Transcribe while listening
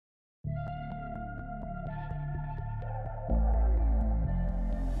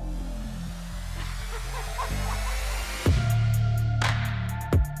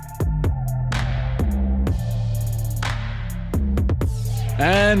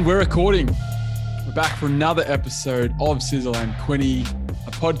And we're recording. We're back for another episode of Sizzle and Quinny,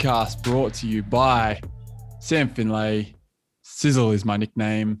 a podcast brought to you by Sam Finlay. Sizzle is my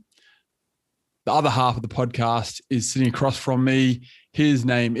nickname. The other half of the podcast is sitting across from me. His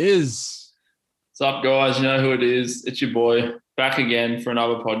name is... What's up, guys? You know who it is. It's your boy, back again for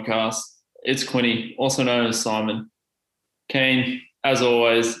another podcast. It's Quinny, also known as Simon. Keen, as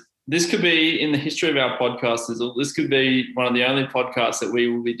always. This could be, in the history of our podcast, this could be one of the only podcasts that we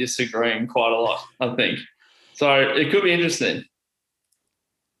will be disagreeing quite a lot, I think. So it could be interesting.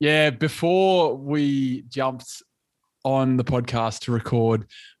 Yeah, before we jumped on the podcast to record,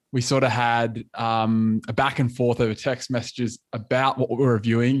 we sort of had a back and forth over text messages about what we're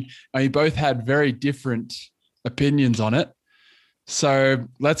reviewing. And we both had very different opinions on it. So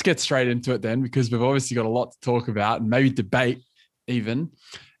let's get straight into it then, because we've obviously got a lot to talk about and maybe debate even.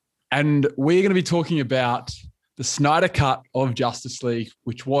 And we're going to be talking about the Snyder Cut of Justice League,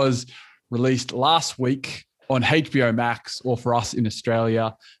 which was released last week on HBO Max, or for us in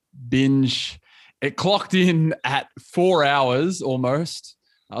Australia, Binge. It clocked in at 4 hours almost.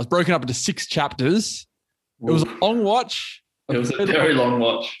 I was broken up into 6 chapters. It was a long watch. It was a very long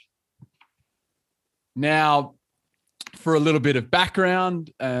watch. Now, for a little bit of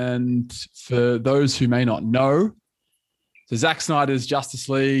background, and for those who may not know, so Zack Snyder's Justice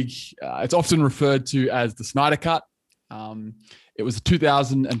League, it's often referred to as the Snyder Cut. It was the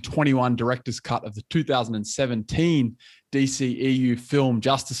 2021 director's cut of the 2017 DCEU film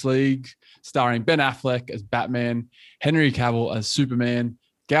Justice League, starring Ben Affleck as Batman, Henry Cavill as Superman,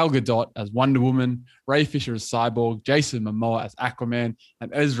 Gal Gadot as Wonder Woman, Ray Fisher as Cyborg, Jason Momoa as Aquaman,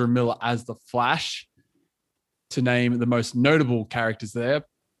 and Ezra Miller as The Flash, to name the most notable characters there.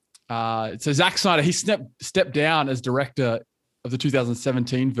 So Zack Snyder, he stepped down as director of the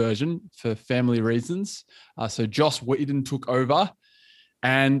 2017 version for family reasons. So Joss Whedon took over,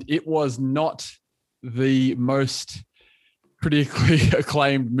 and it was not the most critically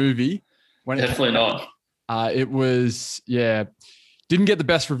acclaimed movie. Definitely not. It was, didn't get the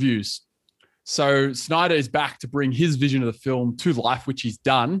best reviews. So Snyder is back to bring his vision of the film to life, which he's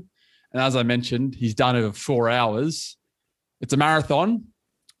done. And as I mentioned, he's done it over 4 hours. It's a marathon,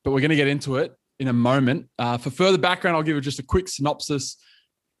 but we're going to get into it in a moment. For further background, I'll give you just a quick synopsis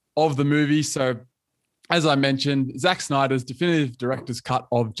of the movie. So as I mentioned, Zack Snyder's definitive director's cut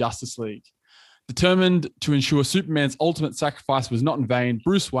of Justice League. Determined to ensure Superman's ultimate sacrifice was not in vain,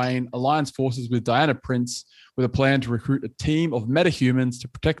 Bruce Wayne aligns forces with Diana Prince with a plan to recruit a team of metahumans to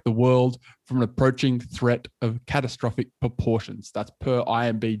protect the world from an approaching threat of catastrophic proportions. That's per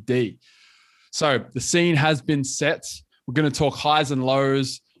IMDb. So the scene has been set. We're going to talk highs and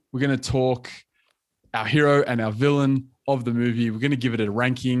lows. We're going to talk our hero and our villain of the movie. We're going to give it a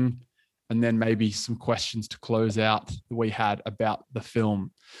ranking, and then maybe some questions to close out that we had about the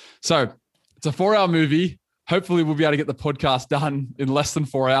film. So it's a 4-hour movie. Hopefully we'll be able to get the podcast done in less than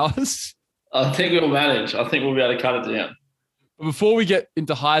 4 hours. I think we'll manage. I think we'll be able to cut it down. But before we get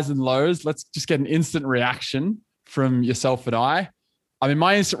into highs and lows, let's just get an instant reaction from yourself and I. I mean,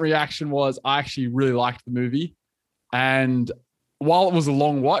 my instant reaction was I actually really liked the movie. And while it was a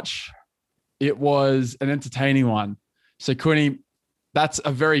long watch, it was an entertaining one. So, Quinny, that's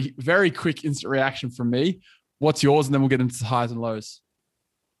a very, very quick instant reaction from me. What's yours? And then we'll get into highs and lows.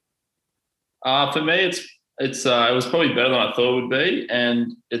 For me, it was probably better than I thought it would be,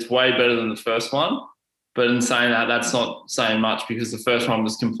 and it's way better than the first one. But in saying that, that's not saying much because the first one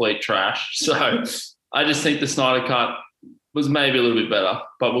was complete trash. So I just think the Snyder Cut was maybe a little bit better,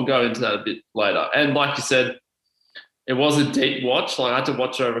 but we'll go into that a bit later. And like you said, it was a deep watch. Like I had to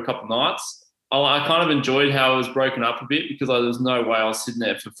watch it over a couple of nights. I kind of enjoyed how it was broken up a bit because there was no way I was sitting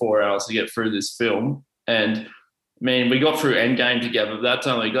there for 4 hours to get through this film. And I mean, we got through Endgame together, but that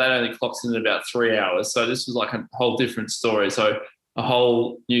only clocks in at about 3 hours. So this was like a whole different story. So a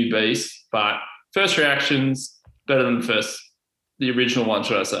whole new beast. But first reactions, better than the original one,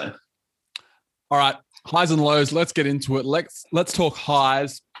 should I say. All right, highs and lows. Let's get into it. Let's talk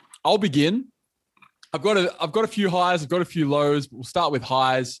highs. I'll begin. I've got a few highs. I've got a few lows. We'll start with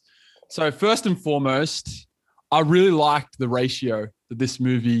highs. So first and foremost, I really liked the ratio that this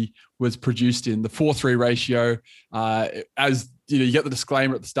movie was produced in, the 4:3 ratio. As you know, you get the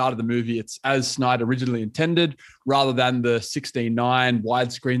disclaimer at the start of the movie. It's as Snyder originally intended, rather than the 16:9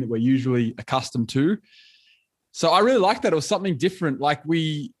 widescreen that we're usually accustomed to. So I really liked that. It was something different. Like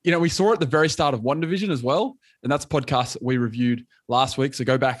we saw it at the very start of WandaVision as well, and that's a podcast that we reviewed last week. So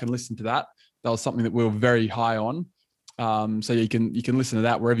go back and listen to that. That was something that we were very high on. So you can listen to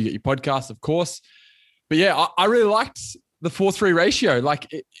that wherever you get your podcasts, of course. But yeah, I really liked the 4:3 ratio. Like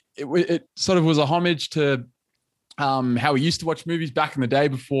it sort of was a homage to how we used to watch movies back in the day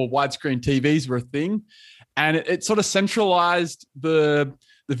before widescreen TVs were a thing. And it sort of centralized the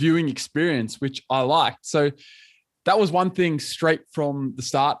viewing experience, which I liked. So that was one thing straight from the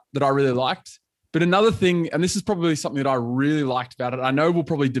start that I really liked. But another thing, and this is probably something that I really liked about it, I know we'll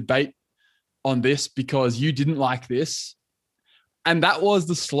probably debate on this because you didn't like this, and that was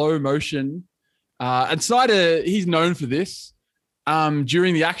the slow motion. And Snyder, he's known for this.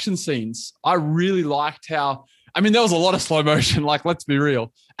 During the action scenes, I really liked how, I mean, there was a lot of slow motion, like, let's be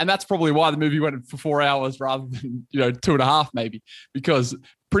real. And that's probably why the movie went for 4 hours rather than, 2.5 maybe, because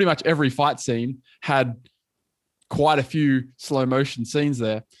pretty much every fight scene had quite a few slow motion scenes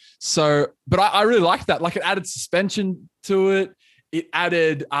there. So, but I really liked that. Like, it added suspension to it. It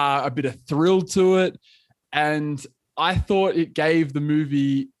added a bit of thrill to it. And I thought it gave the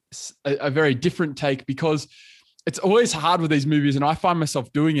movie a very different take, because it's always hard with these movies, and I find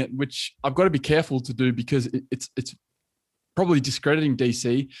myself doing it, which I've got to be careful to do because it's probably discrediting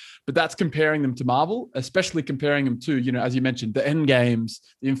DC, but that's comparing them to Marvel, especially comparing them to, as you mentioned, the Endgames,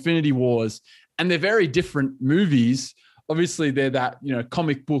 the Infinity Wars, and they're very different movies. Obviously, they're that,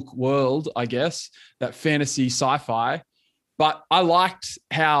 comic book world, I guess, that fantasy sci-fi. But I liked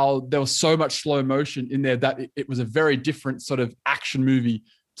how there was so much slow motion in there that it was a very different sort of action movie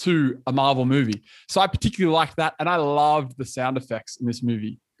to a Marvel movie. So I particularly liked that. And I loved the sound effects in this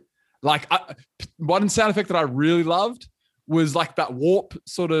movie. Like, one sound effect that I really loved was like that warp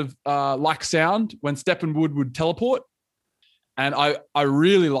sort of like sound when Steppenwolf would teleport. And I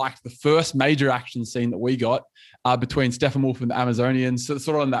really liked the first major action scene that we got between Steppenwolf and the Amazonians. So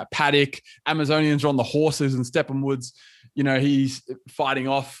sort of on that paddock, Amazonians are on the horses, and Steppenwolf's, he's fighting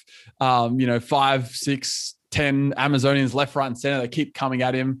off, 5, 6, 10 Amazonians left, right, and center. They keep coming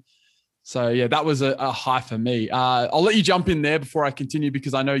at him. So yeah, that was a high for me. I'll let you jump in there before I continue,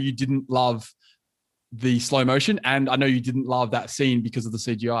 because I know you didn't love the slow motion, and I know you didn't love that scene because of the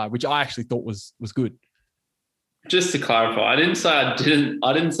CGI, which I actually thought was good. Just to clarify, I didn't say I didn't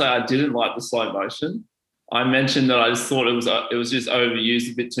like the slow motion. I mentioned that I just thought it was just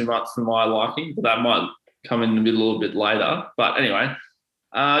overused a bit too much for my liking, but that might come in a little bit later. But anyway,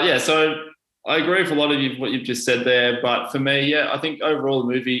 so I agree with a lot of what you've just said there. But for me, I think overall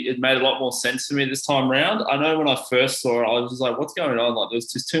the movie, it made a lot more sense to me this time around. I know when I first saw it, I was just like, what's going on? Like,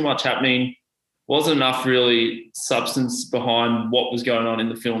 there's just too much happening. Wasn't enough really substance behind what was going on in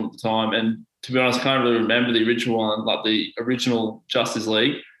the film at the time. And to be honest, I can't really remember the original one, like the original Justice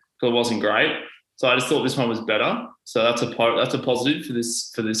League, because it wasn't great. So I just thought this one was better. So that's a positive for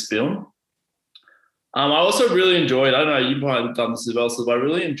this film. I also really enjoyed, I don't know, you might have done this as well, so I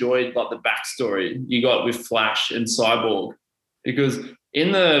really enjoyed like the backstory you got with Flash and Cyborg, because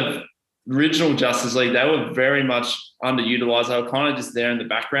in the original Justice League, they were very much underutilized. They were kind of just there in the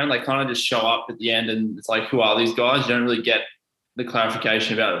background. They kind of just show up at the end, and it's like, who are these guys? You don't really get the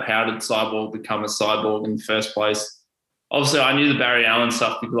clarification about how did Cyborg become a cyborg in the first place. Obviously, I knew the Barry Allen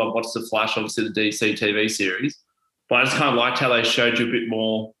stuff because I watched The Flash, obviously the DC TV series, but I just kind of liked how they showed you a bit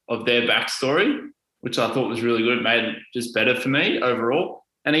more of their backstory, which I thought was really good. It made it just better for me overall.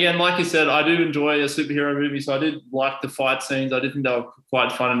 And again, like you said, I do enjoy a superhero movie, so I did like the fight scenes. I did think they were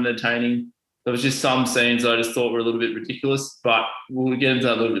quite fun and entertaining. There was just some scenes I just thought were a little bit ridiculous, but we'll get into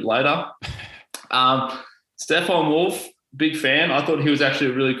that a little bit later. Steppenwolf, big fan. I thought he was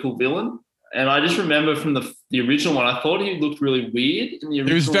actually a really cool villain. And I just remember from the original one, I thought he looked really weird in the original one.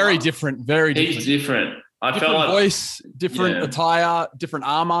 He was very different, very different. He's different. I different felt like voice, different attire, different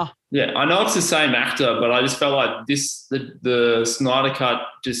armor. Yeah, I know it's the same actor, but I just felt like the Snyder Cut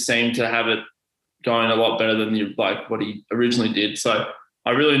just seemed to have it going a lot better than what he originally did. So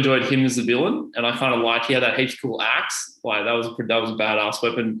I really enjoyed him as the villain, and I kind of liked he had that heaps cool axe. Like that was a badass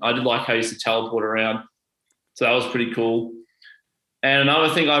weapon. I did like how he used to teleport around, so that was pretty cool. And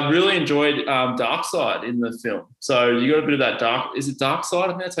another thing, I really enjoyed Darkseid in the film. So you got a bit of that is it Darkseid? I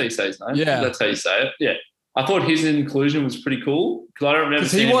think that's how you say his name. Yeah, that's how you say it. Yeah. I thought his inclusion was pretty cool because I don't remember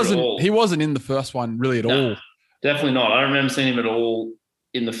seeing him at all. He wasn't in the first one really at all. Definitely not. I don't remember seeing him at all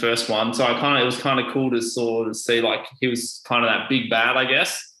in the first one. So it was kind of cool to sort of see like he was kind of that big bad, I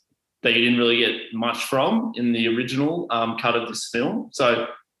guess, that you didn't really get much from in the original cut of this film. So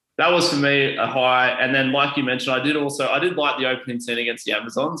that was for me a high. And then like you mentioned, I did like the opening scene against the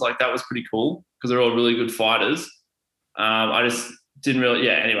Amazons. Like that was pretty cool because they're all really good fighters. I just didn't really,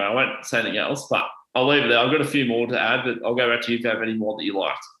 anyway, I won't say anything else, but I'll leave it there. I've got a few more to add, but I'll go back to you if you have any more that you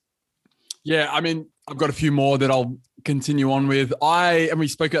liked. Yeah, I mean, I've got a few more that I'll continue on with. And we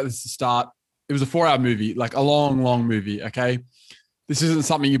spoke about this at the start. It was a 4-hour movie, like a long, long movie, okay? This isn't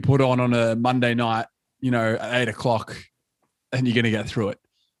something you put on a Monday night, at 8 o'clock, and you're going to get through it.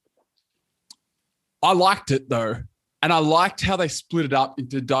 I liked it though. And I liked how they split it up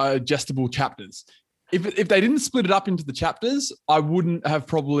into digestible chapters. If they didn't split it up into the chapters, I wouldn't have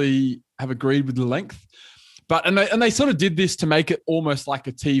probably have agreed with the length. But and they sort of did this to make it almost like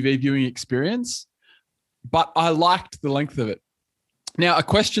a TV viewing experience. But I liked the length of it. Now, a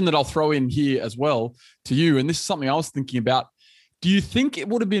question that I'll throw in here as well to you, and this is something I was thinking about. Do you think it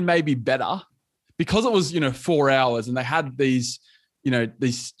would have been maybe better because it was, 4 hours and they had these,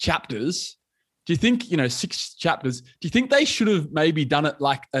 these chapters? Do you think, 6 chapters, do you think they should have maybe done it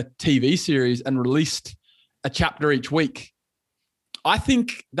like a TV series and released a chapter each week? I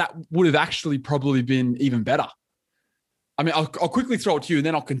think that would have actually probably been even better. I mean, I'll quickly throw it to you and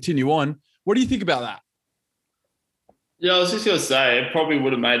then I'll continue on. What do you think about that? Yeah, I was just going to say, it probably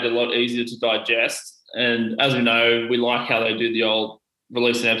would have made it a lot easier to digest. And as we know, we like how they do the old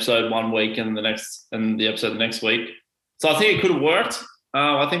release an episode one week and the episode the next week. So I think it could have worked.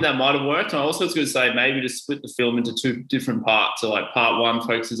 I think that might have worked. And I also was going to say maybe to split the film into 2 different parts. So like part 1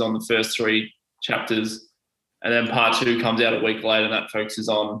 focuses on the first 3 chapters, and then part 2 comes out a week later and that focuses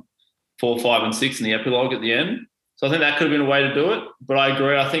on 4, 5, and 6 in the epilogue at the end. So I think that could have been a way to do it. But I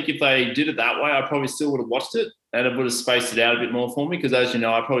agree. I think if they did it that way, I probably still would have watched it and it would have spaced it out a bit more for me because, as you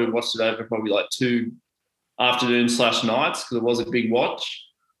know, I probably watched it over probably like 2 afternoons/nights because it was a big watch.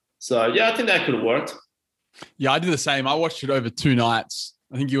 So, yeah, I think that could have worked. Yeah, I did the same. I watched it over 2 nights.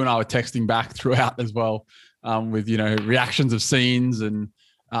 I think you and I were texting back throughout as well with, reactions of scenes and,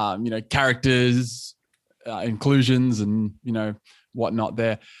 characters, inclusions and, whatnot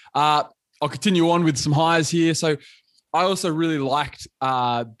there. I'll continue on with some highs here. So I also really liked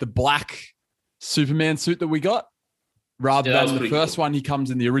the black Superman suit that we got rather than the first one. He comes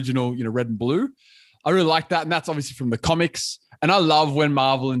in the original, red and blue. I really like that. And that's obviously from the comics. And I love when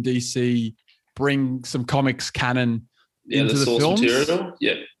Marvel and DC bring some comics canon into the films. Material.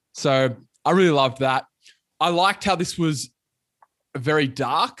 Yeah. So I really loved that. I liked how this was very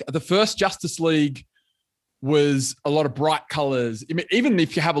dark. The first Justice League was a lot of bright colors. I mean, even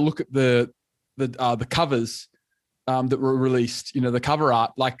if you have a look at the covers that were released, the cover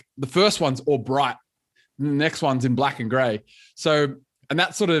art, like the first one's all bright, and the next one's in black and gray. So, and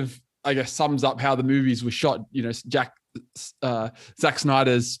that sort of, I guess, sums up how the movies were shot. Zack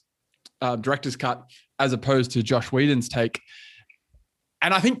Snyder's director's cut as opposed to Josh Whedon's take.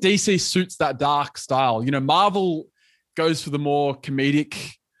 And I think DC suits that dark style. Marvel goes for the more comedic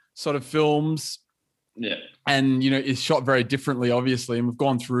sort of films. Yeah. And, is shot very differently, obviously. And we've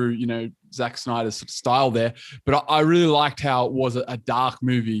gone through, Zack Snyder's sort of style there. But I really liked how it was a dark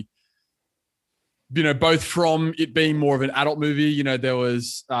movie. Both from it being more of an adult movie, there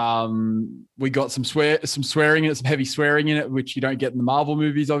was, we got some swearing in it, some heavy swearing in it, which you don't get in the Marvel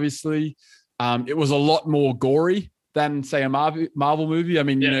movies, obviously. It was a lot more gory than, say, a Marvel movie. I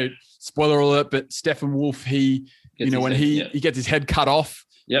mean, spoiler alert, but Steppenwolf, he gets his head cut off.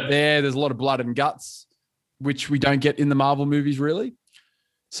 Yep. There's a lot of blood and guts, which we don't get in the Marvel movies, really.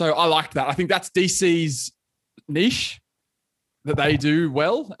 So I liked that. I think that's DC's niche that they do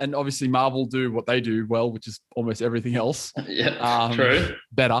well. And obviously Marvel do what they do well, which is almost everything else. Yeah, true.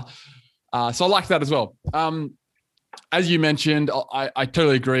 Better. So I liked that as well. As you mentioned, I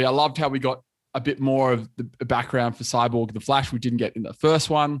totally agree. I loved how we got a bit more of the background for Cyborg, the Flash, we didn't get in the first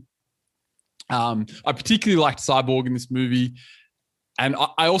one. I particularly liked Cyborg in this movie. And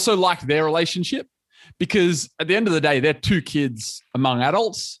I also liked their relationship because at the end of the day, they're 2 kids among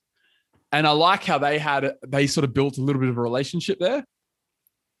adults. And I like how they sort of built a little bit of a relationship there.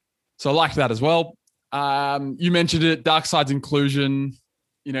 So I liked that as well. You mentioned it, Darkseid's inclusion,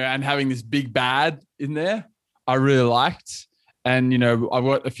 and having this big bad in there, I really liked. And, I've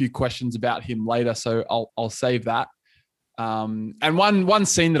got a few questions about him later, so I'll save that. And one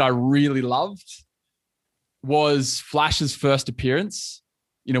scene that I really loved was Flash's first appearance,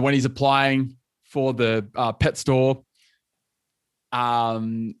 when he's applying for the pet store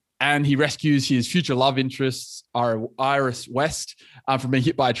and he rescues his future love interest, Iris West, from being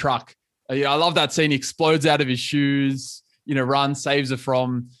hit by a truck. I love that scene. He explodes out of his shoes, runs, saves her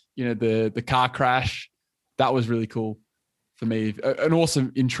from, the car crash. That was really cool for me. An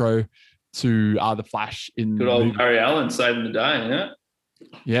awesome intro to the Flash in good old Barry Allen saving the day, yeah?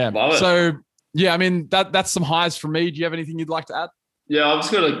 Yeah. Love it. So, yeah, I mean, that's some highs for me. Do you have anything you'd like to add? Yeah, I've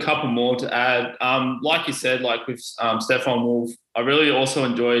just got a couple more to add. Like you said, like with Steppenwolf, I really also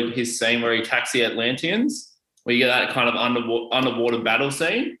enjoyed his scene where he attacks the Atlanteans, where you get that kind of underwater battle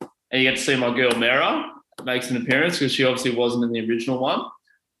scene, and you get to see my girl Mera makes an appearance because she obviously wasn't in the original one.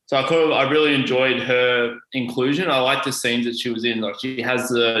 So I really enjoyed her inclusion. I like the scenes that she was in. Like she has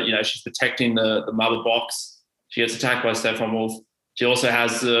she's protecting the mother box. She gets attacked by Steppenwolf. She also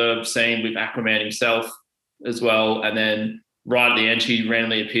has a scene with Aquaman himself as well. And then right at the end, she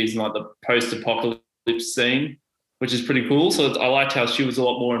randomly appears in like the post-apocalypse scene, which is pretty cool. So I liked how she was a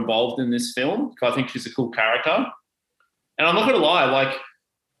lot more involved in this film because I think she's a cool character. And I'm not going to lie, like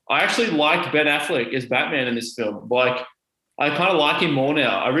I actually liked Ben Affleck as Batman in this film. Like I kind of like him more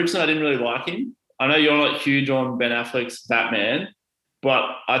now. Originally, I didn't really like him. I know you're not huge on Ben Affleck's Batman, but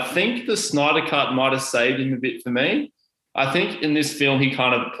I think the Snyder Cut might have saved him a bit for me. I think in this film, he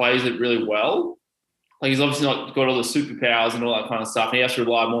kind of plays it really well. Like he's obviously not got all the superpowers and all that kind of stuff. And he has to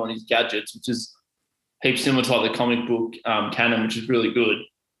rely more on his gadgets, which is heaps similar to like the comic book canon, which is really good.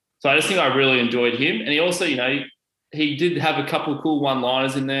 So I just think I really enjoyed him. And he also, you know, he did have a couple of cool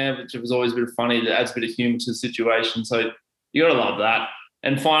one-liners in there, which was always a bit funny. That adds a bit of humor to the situation. So you got to love that.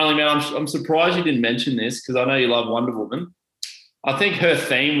 And finally, man, I'm surprised you didn't mention this because I know you love Wonder Woman. I think her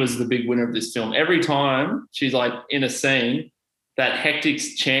theme was the big winner of this film. Every time she's like in a scene, that hectic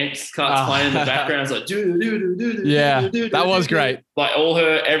chant starts playing in the background. It's like, that was great. Like all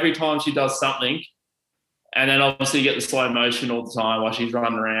her, every time she does something. And then obviously you get the slow motion all the time while she's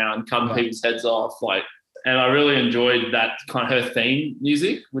running around, cutting people's heads off. Like, and I really enjoyed that kind of her theme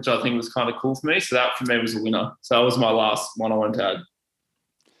music, which I think was kind of cool for me. So that for me was a winner. So that was my last one I wanted to add.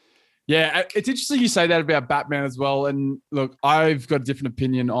 Yeah, it's interesting you say that about Batman as well. And look, I've got a different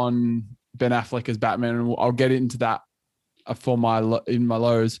opinion on Ben Affleck as Batman, and I'll get into that for my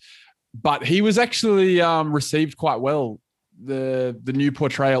lows. But he was actually received quite well. The new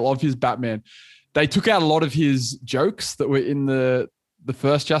portrayal of his Batman. They took out a lot of his jokes that were in the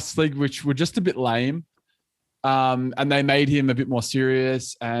first Justice League, which were just a bit lame. And they made him a bit more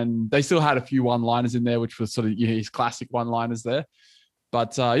serious. And they still had a few one-liners in there, which was sort of his classic one-liners there.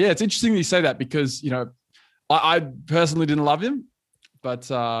 But it's interesting that you say that because, you know, I personally didn't love him. But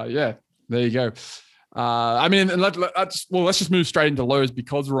there you go. I mean, and let's just move straight into lows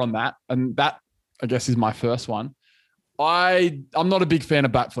because we're on that. And that, I guess, is my first one. I'm not a big fan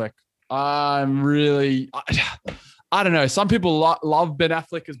of Batfleck. I'm really, I don't know. Some people love Ben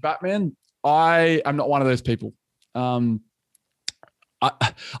Affleck as Batman. I am not one of those people. I'm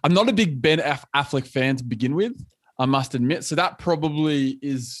not a big Ben Affleck fan to begin with, I must admit. So that probably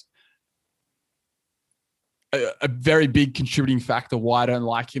is a very big contributing factor why I don't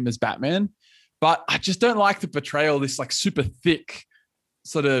like him as Batman. But I just don't like the portrayal, this like super thick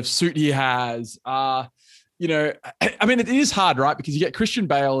sort of suit he has. You know, I mean, it is hard, right? Because you get Christian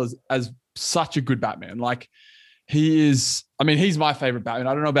Bale as such a good Batman. Like he is, I mean, he's my favorite Batman.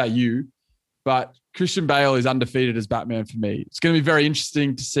 I don't know about you, but Christian Bale is undefeated as Batman for me. It's going to be very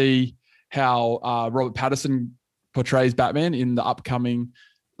interesting to see how Robert Pattinson portrays Batman in the upcoming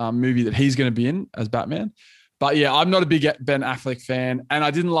movie that he's going to be in as Batman. But yeah, I'm not a big Ben Affleck fan, and I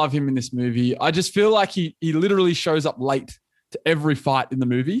didn't love him in this movie. I just feel like he literally shows up late to every fight in the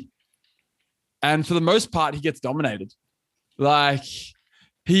movie. And for the most part, he gets dominated. Like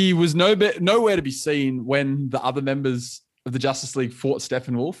he was nowhere to be seen when the other members of the Justice League fought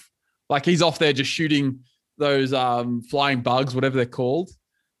Steppenwolf. Like he's off there just shooting those flying bugs, whatever they're called.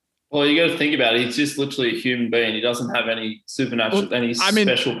 Well, you got to think about it. He's just literally a human being. He doesn't have any supernatural,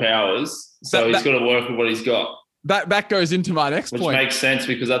 special powers. So he's got to work with what he's got. That goes into my next point. Which makes sense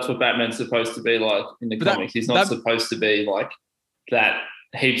because that's what Batman's supposed to be like in the comics. He's not supposed to be like that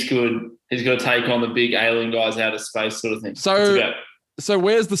heaps good. He's got to take on the big alien guys out of space sort of thing. So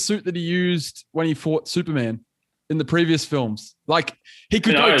where's the suit that he used when he fought Superman in the previous films? Like he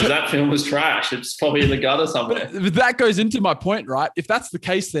could that film was trash. It's probably in the gutter somewhere. But that goes into my point, right? If that's the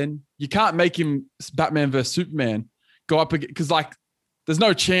case, then you can't make him Batman versus Superman go up again because like there's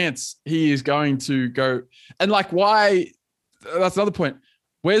no chance he is going to go. And like why? That's another point.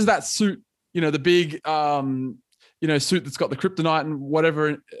 Where's that suit? You know, the big suit that's got the kryptonite and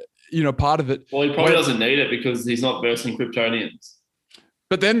whatever, part of it. Well, he probably doesn't need it because he's not versing Kryptonians.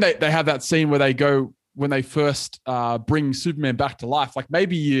 But then they have that scene where they go when they first bring Superman back to life. Like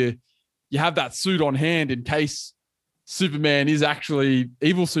maybe you have that suit on hand in case Superman is actually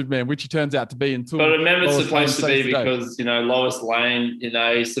evil Superman, which he turns out to be. But remember, it's supposed to be because Lois Lane,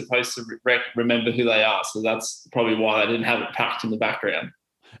 is supposed to remember who they are. So that's probably why they didn't have it packed in the background.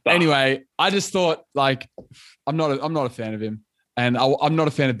 But anyway, I just thought like I'm not a fan of him, and I'm not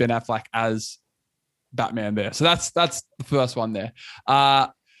a fan of Ben Affleck as Batman there. So that's the first one there. As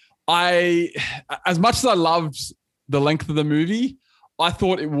much as I loved the length of the movie, I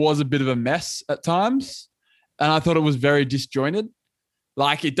thought it was a bit of a mess at times, and I thought it was very disjointed.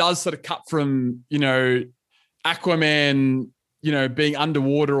 Like it does sort of cut from Aquaman, being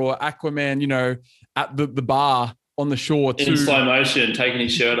underwater, or Aquaman, at the bar on the shore in slow motion, taking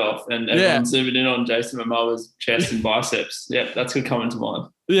his shirt off, and everyone zooming in on Jason Momoa's chest and biceps. Yeah, that's going to come into mind.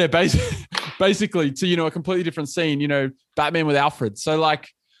 Yeah, basically to, a completely different scene, Batman with Alfred. So like,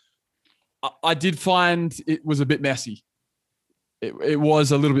 I did find it was a bit messy. It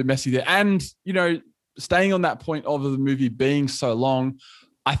was a little bit messy there. And, staying on that point of the movie being so long,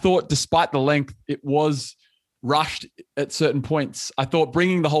 I thought despite the length, it was rushed at certain points. I thought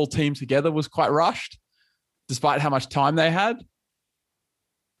bringing the whole team together was quite rushed, despite how much time they had.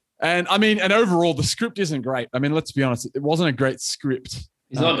 And overall, the script isn't great. Let's be honest, it wasn't a great script.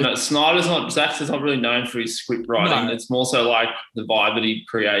 Zack's not really known for his script writing. No. It's more so like the vibe that he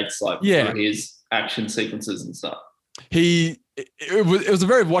creates, through his action sequences and stuff. It was a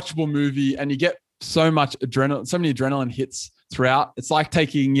very watchable movie, and you get so many adrenaline hits throughout. It's like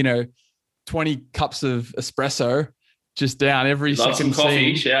taking 20 cups of espresso just down every second. Some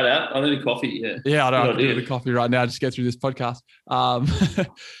coffee. Scene. Shout out! I need a coffee. Yeah, I don't need the coffee right now. Just get through this podcast. But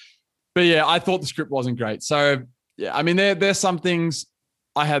yeah, I thought the script wasn't great. So yeah, there's some things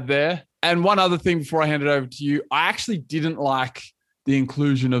I had there. And one other thing before I hand it over to you, I actually didn't like the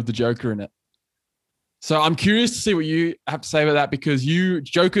inclusion of the Joker in it. So I'm curious to see what you have to say about that, because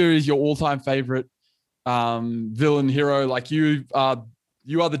Joker is your all-time favorite villain hero. Like you are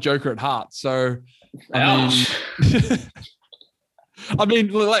the Joker at heart. So come on,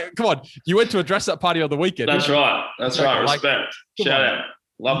 you went to a dress-up party on the weekend. That's right. Respect. Shout out.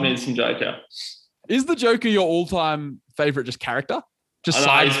 Love me some Joker. Is the Joker your all-time favorite just character? He's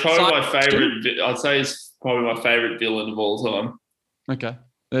probably my favorite. I'd say he's probably my favorite villain of all time. Okay,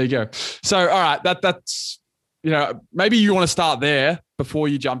 there you go. So, all right, that's maybe you want to start there before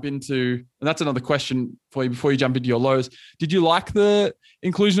you jump into, and that's another question for you before you jump into your lows. Did you like the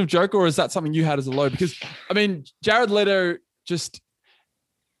inclusion of Joker, or is that something you had as a low? Because Jared Leto just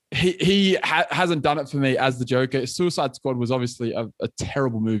he hasn't done it for me as the Joker. Suicide Squad was obviously a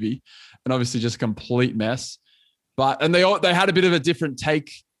terrible movie, and obviously just a complete mess. And they had a bit of a different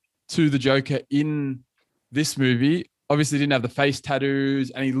take to the Joker in this movie. Obviously, didn't have the face tattoos,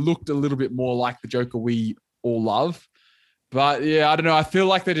 and he looked a little bit more like the Joker we all love. But yeah, I don't know. I feel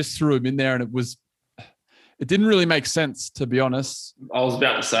like they just threw him in there, and it didn't really make sense, to be honest. I was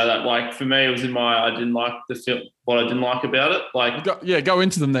about to say that. Like for me, it was I didn't like the film. What I didn't like about it, go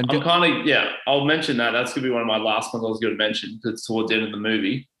into them then. I'll mention that. That's gonna be one of my last ones I was going to mention, because it's towards the end of the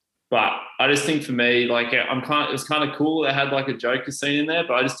movie. But I just think for me, it was kind of cool. They had like a Joker scene in there,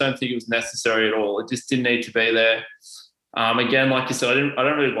 but I just don't think it was necessary at all. It just didn't need to be there. Again, like you said, I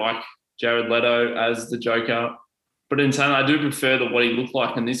don't really like Jared Leto as the Joker, but in saying, I do prefer what he looked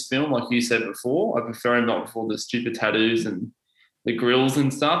like in this film. Like you said before, I prefer him not before the stupid tattoos and the grills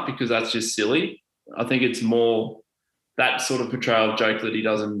and stuff, because that's just silly. I think it's more that sort of portrayal of Joker that he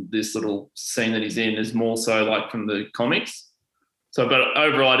does in this little scene that he's in is more so like from the comics. So, but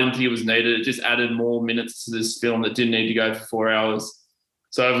overall, I didn't think it was needed. It just added more minutes to this film that didn't need to go for 4 hours.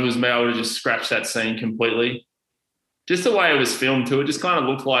 So if it was me, I would have just scratched that scene completely. Just the way it was filmed too, it just kind of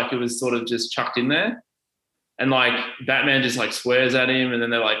looked like it was sort of just chucked in there. And like Batman just like swears at him, and then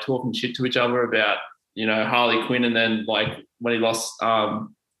they're like talking shit to each other about, Harley Quinn, and then like when he lost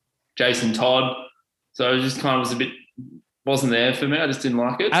Jason Todd. So it just kind of wasn't there for me. I just didn't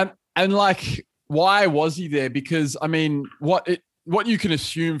like it. And like, why was he there? Because what you can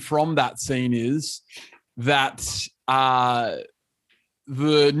assume from that scene is that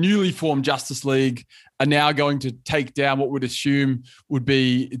the newly formed Justice League are now going to take down what would assume would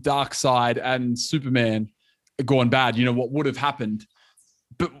be Darkseid and Superman gone bad, what would have happened.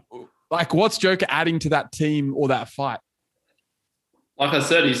 But like, what's Joker adding to that team or that fight? Like I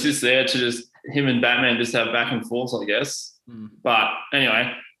said, he's just there to him and Batman just have back and forth, I guess. But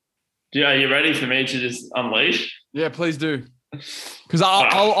anyway, are you ready for me to just unleash? Yeah, please do. Because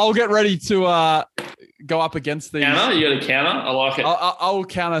I'll get ready to go up against these. Counter? You got a counter? I like it. I'll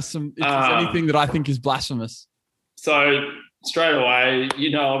counter if there's anything that I think is blasphemous. So straight away,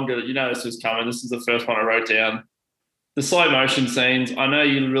 this was coming. This is the first one I wrote down. The slow motion scenes, I know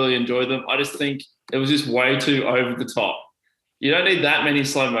you really enjoy them. I just think it was just way too over the top. You don't need that many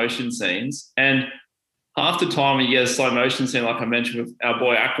slow motion scenes. And half the time when you get a slow motion scene, like I mentioned with our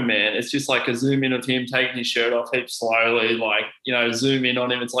boy Aquaman, it's just like a zoom in of him taking his shirt off heaps slowly, zoom in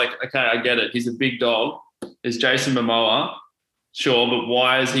on him. It's like, okay, I get it. He's a big dog. It's Jason Momoa. Sure, but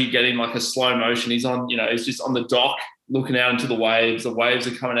why is he getting like a slow motion? He's on, he's just on the dock looking out into the waves. The waves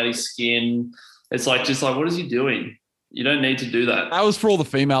are coming at his skin. It's like, what is he doing? You don't need to do that. That was for all the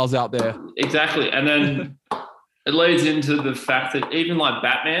females out there. Exactly. And then it leads into the fact that even like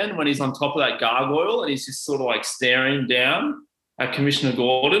Batman, when he's on top of that gargoyle and he's just sort of like staring down, at Commissioner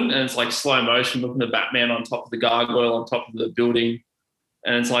Gordon, and it's like slow motion looking at Batman on top of the gargoyle on top of the building,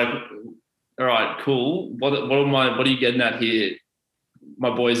 and it's like, all right, cool. What are you getting at here?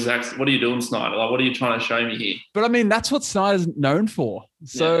 My boy Zack, what are you doing, Snyder? Like, what are you trying to show me here? But I mean, that's what Snyder's known for.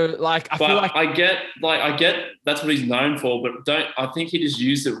 So, I feel like I get that's what he's known for, but I think he just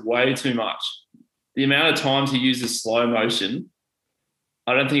used it way too much. The amount of times he uses slow motion,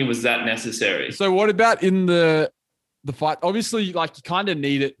 I don't think it was that necessary. So, what about in the fight? Obviously, like, you kind of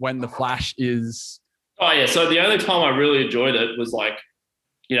need it when the Flash is. Oh yeah. So the only time I really enjoyed it was like,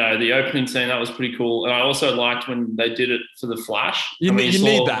 the opening scene. That was pretty cool, and I also liked when they did it for the Flash. You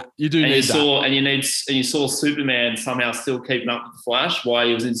need that. You do need that. And you saw Superman somehow still keeping up with the Flash while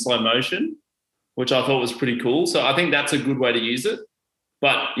he was in slow motion, which I thought was pretty cool. So I think that's a good way to use it.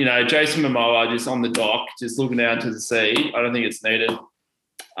 But Jason Momoa just on the dock, just looking down to the sea. I don't think it's needed.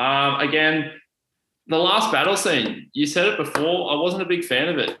 Again, the last battle scene. You said it before. I wasn't a big fan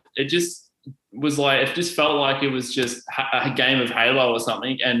of it. It just felt like it was just a game of Halo or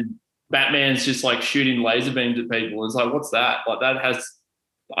something, and Batman's just like shooting laser beams at people. It's like, what's that? Like I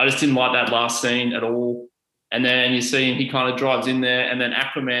just didn't like that last scene at all. And then you see him, he kind of drives in there, and then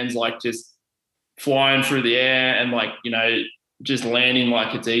Aquaman's like just flying through the air and like, just landing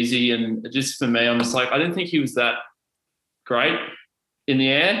like it's easy. And just for me, I'm just like, I didn't think he was that great in the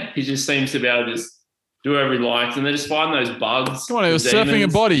air. He just seems to be able to just do whatever he likes, and they just find those bugs. Come on, he was surfing a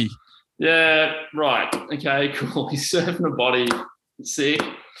body. Yeah, right. Okay, cool. He's surfing a body. Sick.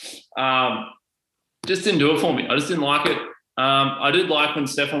 Just didn't do it for me. I just didn't like it. I did like when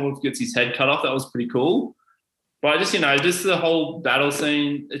Steppenwolf gets his head cut off. That was pretty cool. But just the whole battle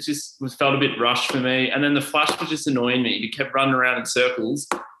scene, it just felt a bit rushed for me. And then the Flash was just annoying me. He kept running around in circles,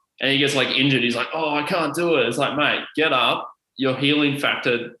 and he gets like injured. He's like, oh, I can't do it. It's like, mate, get up. Your healing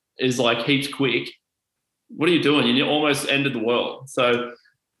factor is like heaps quick. What are you doing? You almost ended the world. So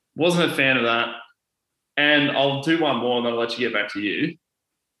wasn't a fan of that. And I'll do one more and then I'll let you get back to you.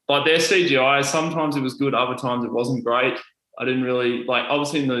 But their CGI, sometimes it was good, other times it wasn't great. I didn't really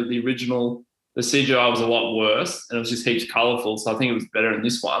obviously in the original, the CGI was a lot worse and it was just heaps colourful. So I think it was better in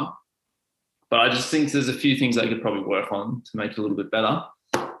this one. But I just think there's a few things they could probably work on to make it a little bit better.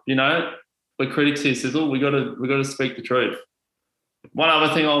 We're critics here, Sizzle. We got to speak the truth. One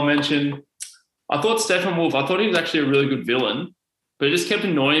other thing I'll mention, I thought Steppenwolf, I thought he was actually a really good villain, but it just kept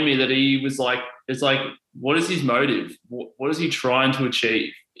annoying me that he was like, it's like, what is his motive? What is he trying to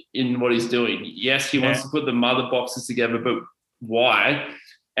achieve in what he's doing? Yes, he wants to put the mother boxes together, but why?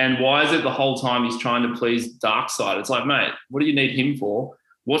 And why is it the whole time he's trying to please Darkseid? It's like, mate, what do you need him for?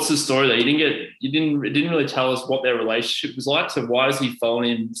 What's the story there? It didn't really tell us what their relationship was like. So why is he following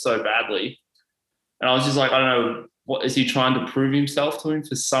him so badly? And I was just like, I don't know, what is he trying to prove himself to him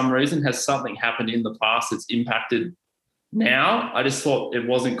for some reason? Has something happened in the past that's impacted now? I just thought it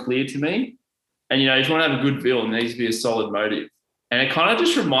wasn't clear to me. And, if you want to have a good villain, there needs to be a solid motive. And it kind of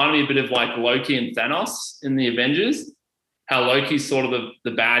just reminded me a bit of like Loki and Thanos in the Avengers, how Loki's sort of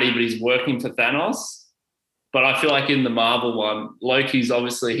the baddie, but he's working for Thanos. But I feel like in the Marvel one, Loki's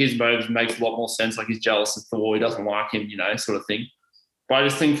obviously, his motives makes a lot more sense. Like he's jealous of Thor, he doesn't like him, sort of thing. But I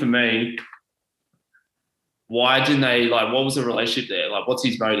just think for me, why didn't they, what was the relationship there? Like, what's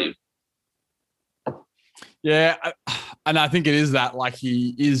his motive? Yeah, and I think it is that,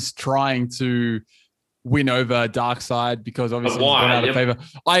 he is trying to win over Darkseid because obviously he's gone out of favor.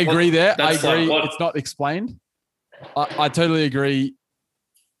 I agree there. I agree. It's not explained. I totally agree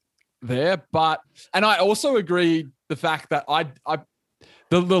there. And I also agree the fact that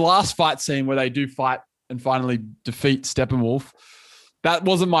the last fight scene where they do fight and finally defeat Steppenwolf, that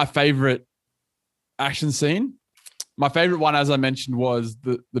wasn't my favorite action scene. My favorite one, as I mentioned, was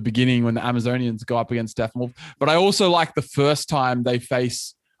the beginning when the Amazonians go up against Steppenwolf. But I also like the first time they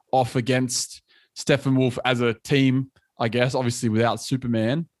face off against Steppenwolf as a team, I guess, obviously without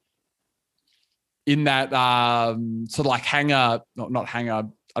Superman. In that sort of like hangar, not hangar,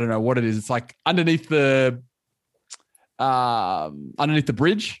 I don't know what it is. It's like underneath the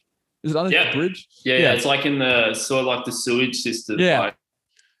bridge. Is it underneath the bridge? Yeah. It's like in the sort of like the sewage system. Yeah.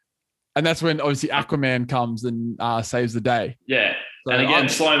 And that's when obviously Aquaman comes and saves the day. Yeah. So and again,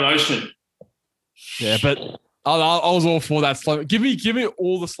 slow motion. Yeah, but I was all for that slow. Give me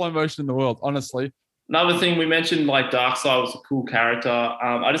all the slow motion in the world, honestly. Another thing we mentioned, Darkseid was a cool character.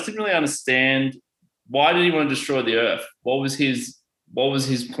 I just didn't really understand, why did he want to destroy the Earth? What was his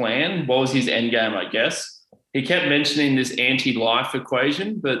plan? What was his end game, I guess? He kept mentioning this anti-life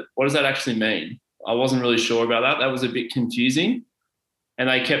equation, but what does that actually mean? I wasn't really sure about that. That was a bit confusing. And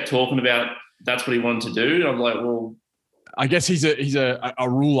they kept talking about that's what he wanted to do. And I'm like, well, I guess he's a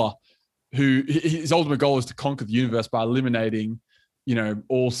ruler. who his ultimate goal is to conquer the universe by eliminating,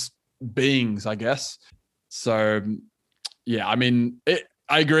 all beings, I guess. So, yeah, I mean,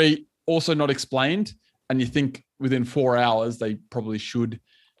 I agree. Also not explained. And you think within 4 hours, they probably should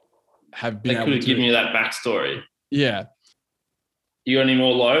have been able to. They could have given you that backstory. Yeah. You got any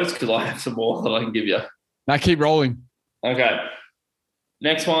more lows? Because I have some more that I can give you. Now keep rolling. Okay.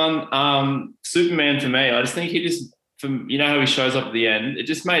 Next one, Superman for me. I just think how he shows up at the end, it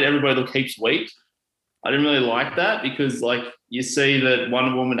just made everybody look heaps weak. I didn't really like that because, like, you see that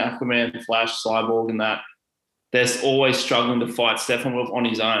Wonder Woman, Aquaman, Flash, Cyborg and that, they're always struggling to fight Steppenwolf on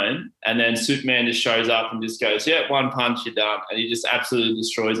his own. And then Superman just shows up and just goes, yeah, one punch, you're done. And he just absolutely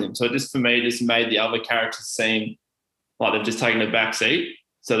destroys him. So just for me, just made the other characters seem like they've just taken a back seat.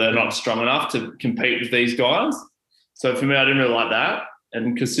 So they're not strong enough to compete with these guys. So for me, I didn't really like that.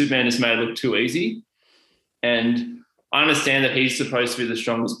 And because Superman just made it look too easy. And I understand that he's supposed to be the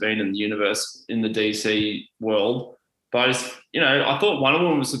strongest being in the universe in the DC world. But I thought Wonder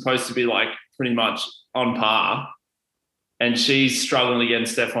Woman was supposed to be like pretty much on par. And she's struggling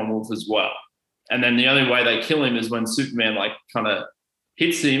against Steppenwolf as well. And then the only way they kill him is when Superman like kind of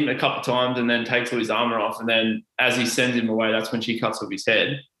hits him a couple of times and then takes all his armor off. And then as he sends him away, that's when she cuts off his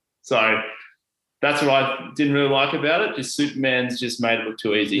head. So that's what I didn't really like about it. Just Superman's just made it look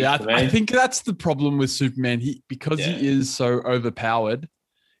too easy. Yeah, for me. I think that's the problem with Superman. He is so overpowered,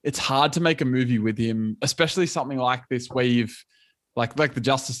 it's hard to make a movie with him, especially something like this where you've like the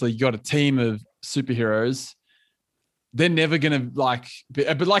Justice League, you got a team of superheroes. They're never going to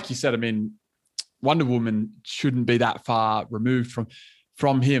but like you said, I mean, Wonder Woman shouldn't be that far removed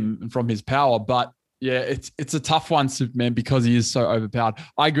from him and from his power. But yeah, it's a tough one, Superman, because he is so overpowered.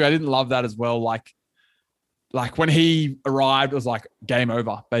 I agree. I didn't love that as well. Like when he arrived, it was like game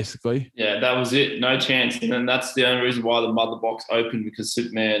over, basically. Yeah, that was it. No chance. And then that's the only reason why the mother box opened, because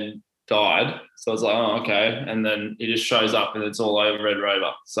Superman died. So I was like, oh, okay. And then he just shows up and it's all over Red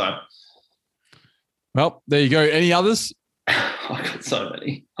Rover. So. Well, there you go. Any others? I got so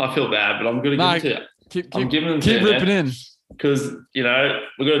many. I feel bad, but I'm going to give them to you. I'm giving them to you. Keep ripping in. Because, we're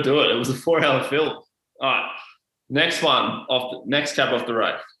going to do it. It was a 4-hour film. All right. Next cap off the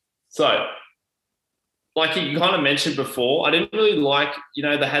rank. So, like you kind of mentioned before, I didn't really like,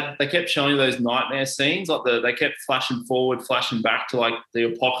 they kept showing those nightmare scenes. Like they kept flashing forward, flashing back to like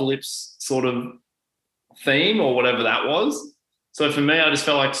the apocalypse sort of theme or whatever that was. So for me, I just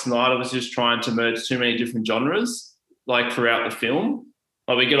felt like Snyder was just trying to merge too many different genres, like throughout the film.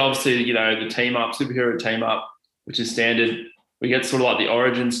 Like we get obviously, the superhero team up, which is standard. We get sort of like the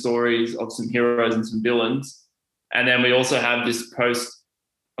origin stories of some heroes and some villains. And then we also have this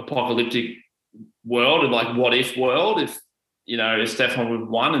post-apocalyptic world and like what if world if Stefan would have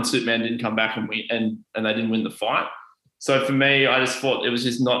won and Superman didn't come back and win and they didn't win the fight. So for me, I just thought it was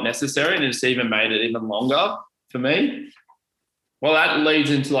just not necessary, and it just even made it even longer for me. Well, that leads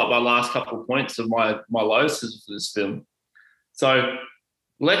into like my last couple of points of my lows for this film. So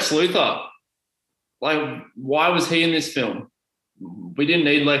Lex Luthor, like, why was he in this film? We didn't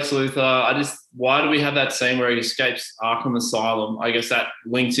need Lex Luthor. Why do we have that scene where he escapes Arkham Asylum? I guess that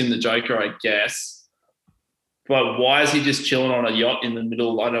links in the Joker, I guess. But why is he just chilling on a yacht in the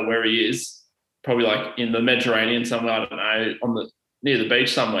middle? I don't know where he is. Probably like in the Mediterranean somewhere, I don't know, near the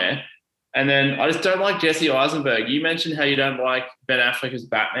beach somewhere. And then I just don't like Jesse Eisenberg. You mentioned how you don't like Ben Affleck as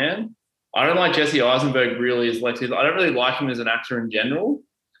Batman. I don't like Jesse Eisenberg really as Lex Luthor. I don't really like him as an actor in general.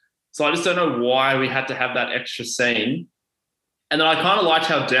 So I just don't know why we had to have that extra scene. And then I kind of liked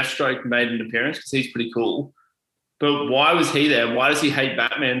how Deathstroke made an appearance because he's pretty cool. But why was he there? Why does he hate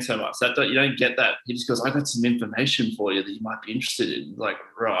Batman so much? You don't get that. He just goes, I got some information for you that you might be interested in. Like,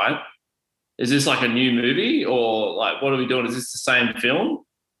 right. Is this like a new movie or like, what are we doing? Is this the same film?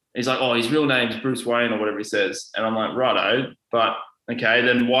 He's like, oh, his real name's Bruce Wayne or whatever he says. And I'm like, righto. But okay,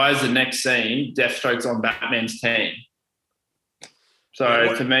 then why is the next scene Deathstroke's on Batman's team?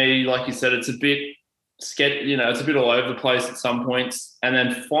 So to me, like you said, it's a bit it's a bit all over the place at some points. And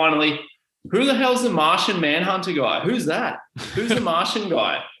then finally, who the hell's the Martian Manhunter guy? Who's that? Who's the Martian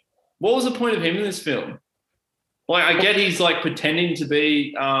guy? What was the point of him in this film? Like, I get he's like pretending to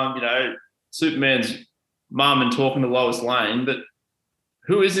be, Superman's mum and talking to Lois Lane, but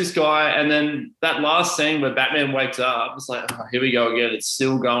who is this guy? And then that last scene where Batman wakes up, it's like, oh, here we go again. It's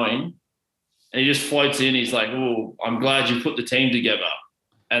still going. And he just floats in. He's like, oh, I'm glad you put the team together.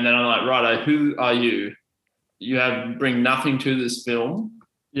 And then I'm like, righto, who are you? You bring nothing to this film.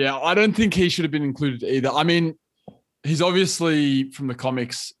 Yeah, I don't think he should have been included either. I mean, he's obviously from the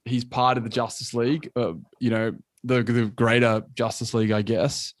comics, he's part of the Justice League, the greater Justice League, I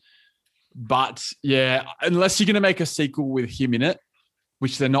guess. But yeah, unless you're going to make a sequel with him in it,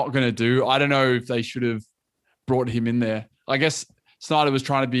 which they're not going to do. I don't know if they should have brought him in there. I guess Snyder was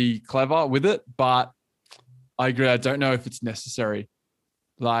trying to be clever with it, but I agree. I don't know if it's necessary.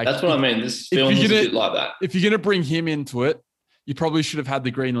 Like, that's what I mean. This film is a bit like that. If you're going to bring him into it, you probably should have had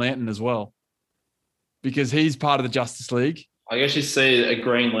the Green Lantern as well, because he's part of the Justice League. I guess you see a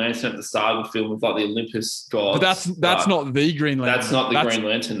Green Lantern at the start of the film with like the Olympus gods. But that's not the Green Lantern. That's not the Green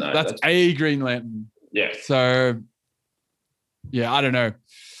Lantern, though. That's a Green Lantern. Yeah. So, yeah, I don't know.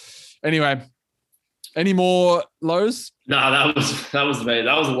 Anyway, any more lows? No, that was me.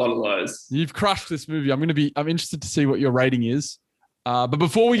 That was a lot of lows. You've crushed this movie. I'm interested to see what your rating is. But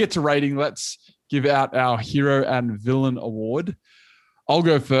before we get to rating, let's give out our hero and villain award. I'll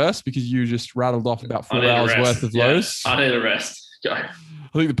go first because you just rattled off about 4 hours worth of lows. I need a rest. Go. I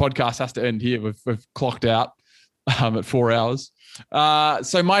think the podcast has to end here. We've clocked out at 4 hours.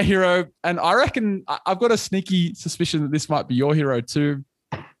 So my hero, and I reckon I've got a sneaky suspicion that this might be your hero too,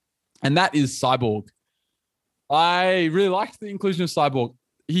 and that is Cyborg. I really liked the inclusion of Cyborg.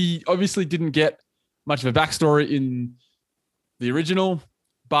 He obviously didn't get much of a backstory in the original,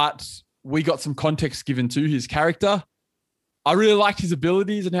 but we got some context given to his character. I really liked his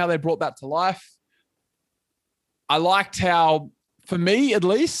abilities and how they brought that to life. I liked how, for me at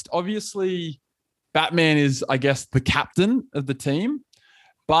least, obviously Batman is, I guess, the captain of the team,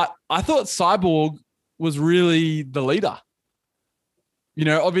 but I thought Cyborg was really the leader. You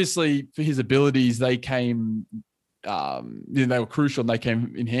know, obviously for his abilities, they came, they were crucial and they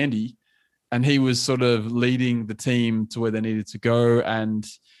came in handy. And he was sort of leading the team to where they needed to go. And,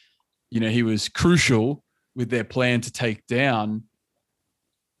 you know, he was crucial with their plan to take down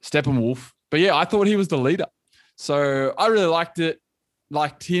Steppenwolf. But yeah, I thought he was the leader. So I really liked it.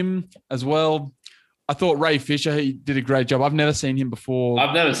 Liked him as well. I thought Ray Fisher, he did a great job. I've never seen him before.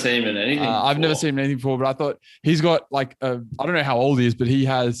 I've never seen him in anything before. I've never seen him in anything before, but I thought he's got I don't know how old he is, but he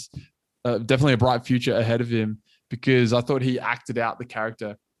has definitely a bright future ahead of him, because I thought he acted out the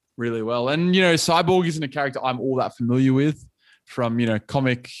character really well. And, you know, Cyborg isn't a character I'm all that familiar with from, you know,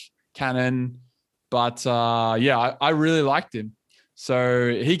 comic canon. But, I really liked him.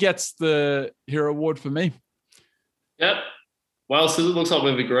 So he gets the hero award for me. Yep. Well, so it looks like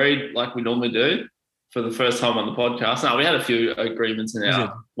we've agreed like we normally do for the first time on the podcast. No, we had a few agreements in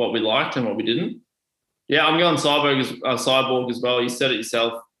what we liked and what we didn't. Yeah, I'm going Cyborg as well. You said it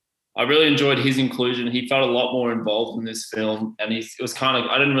yourself. I really enjoyed his inclusion. He felt a lot more involved in this film, and it was kind of,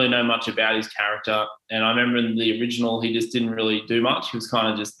 I didn't really know much about his character. And I remember in the original, he just didn't really do much. He was kind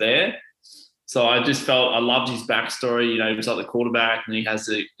of just there. So I just felt, I loved his backstory. You know, he was like the quarterback, and he has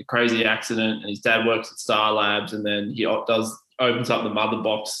a crazy accident, and his dad works at Star Labs, and then he opens up the mother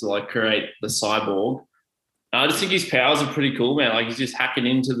box to like create the cyborg. And I just think his powers are pretty cool, man. Like he's just hacking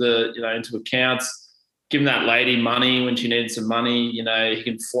into into accounts, giving that lady money when she needed some money. You know, he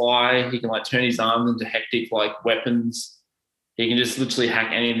can fly. He can like turn his arms into hectic like weapons. He can just literally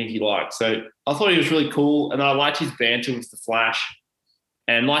hack anything he likes. So I thought he was really cool, and I liked his banter with the Flash.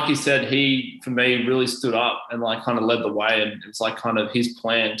 And like you said, he, for me, really stood up and like kind of led the way. And it's like kind of his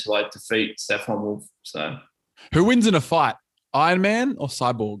plan to like defeat Steppenwolf. So who wins in a fight, Iron Man or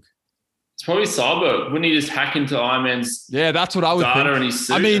Cyborg? It's probably Cyborg. Wouldn't he just hack into Iron Man's that's what I would data think. and his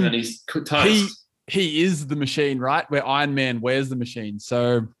suit, and then he's toast? He is the machine, right? Where Iron Man wears the machine.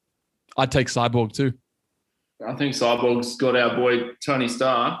 So I'd take Cyborg too. I think Cyborg's got our boy Tony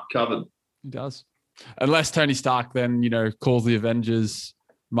Stark covered. He does. Unless Tony Stark then, you know, calls the Avengers,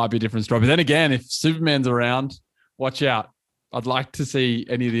 might be a different story. But then again, if Superman's around, watch out. I'd like to see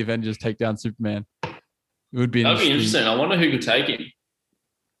any of the Avengers take down Superman. It would be That'd be interesting. I wonder who could take him.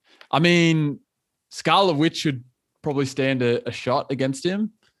 I mean, Scarlet Witch should probably stand a shot against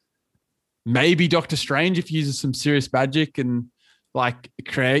him. Maybe Doctor Strange if he uses some serious magic and like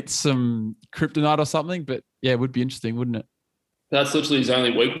creates some kryptonite or something. But yeah, it would be interesting, wouldn't it? That's literally his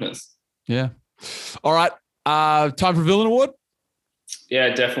only weakness. Yeah. All right. Time for Villain Award?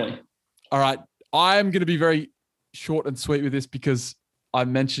 Yeah, definitely. All right. I'm going to be very short and sweet with this because I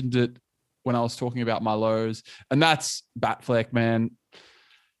mentioned it when I was talking about my lows, and that's Batfleck, man.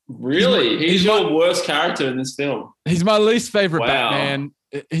 Really? He's your worst character in this film. He's my least favorite Batman.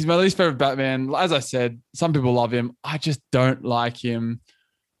 He's my least favorite Batman. As I said, some people love him. I just don't like him.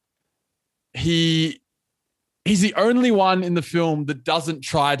 He's the only one in the film that doesn't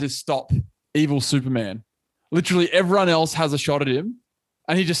try to stop evil Superman. Literally everyone else has a shot at him,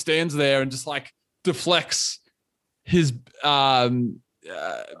 and he just stands there and just like deflects his eye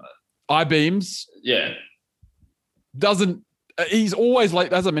beams. Yeah. He's always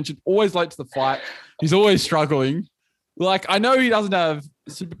late, as I mentioned, always late to the fight. He's always struggling. Like, I know he doesn't have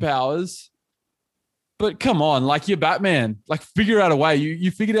superpowers, But come on, like you're Batman. Like figure out a way. You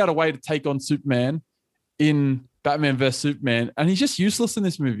figured out a way to take on Superman in Batman vs Superman, and he's just useless in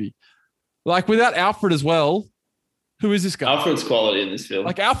this movie. Like without Alfred as well, who is this guy? Alfred's quality in this film.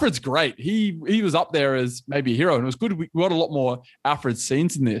 Like Alfred's great. He was up there as maybe a hero, and it was good. We got a lot more Alfred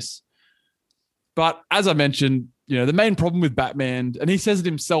scenes in this. But as I mentioned, the main problem with Batman, and he says it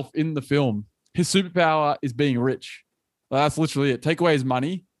himself in the film, his superpower is being rich. Like, that's literally it. Take away his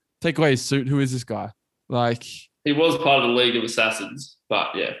money, take away his suit. Who is this guy? Like he was part of the League of Assassins, but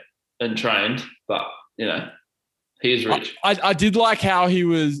yeah, and trained, but he is rich. I did like how he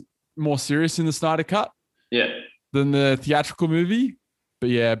was more serious in the Snyder Cut. Yeah. Than the theatrical movie. But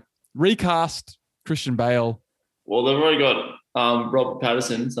yeah, recast Christian Bale. Well, they've already got Robert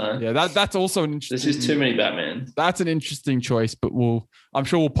Pattinson, so yeah, that's also an interesting. There's just too many Batmans. That's an interesting choice, but I'm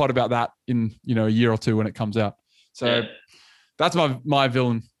sure we'll pod about that in a year or two when it comes out. So that's my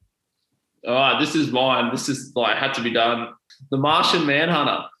villain. All right, this is mine. This is had to be done. The Martian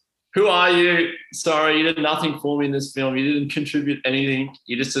Manhunter. Who are you? Sorry, you did nothing for me in this film. You didn't contribute anything.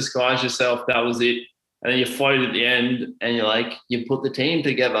 You just disguised yourself. That was it. And then you float at the end and you're like, you put the team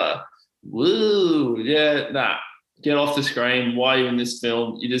together. Woo. Yeah, nah. Get off the screen. Why are you in this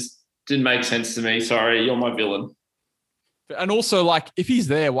film? You just didn't make sense to me. Sorry, you're my villain. And also, if he's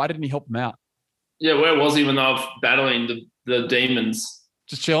there, why didn't he help him out? Yeah, where was he when they were battling the demons?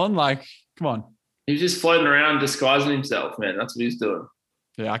 Just chilling? Come on. He was just floating around disguising himself, man. That's what he's doing.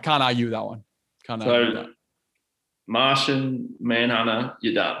 Yeah, I can't argue with that one. Argue with that. Martian Manhunter,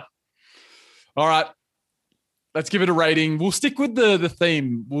 you're done. All right. Let's give it a rating. We'll stick with the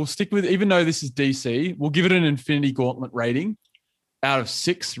theme. We'll stick with, even though this is DC, we'll give it an Infinity Gauntlet rating out of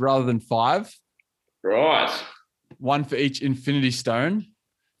 6 rather than 5. Right. 1 for each Infinity Stone.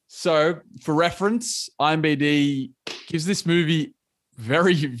 So for reference, IMDb gives this movie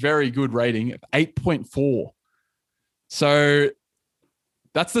very, very good rating of 8.4. So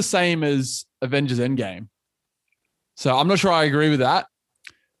that's the same as Avengers Endgame. So I'm not sure I agree with that.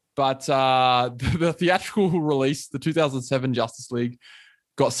 But the theatrical release, the 2007 Justice League,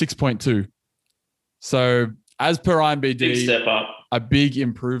 got 6.2. So as per IMDb, big step up. A big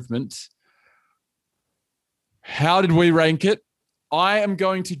improvement. How did we rank it? I am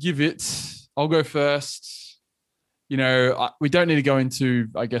going to give it, I'll go first. We don't need to go into,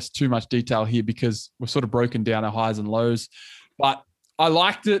 I guess, too much detail here because we've sort of broken down our highs and lows. But I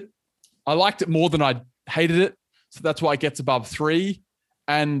liked it. I liked it more than I hated it. So that's why it gets above 3.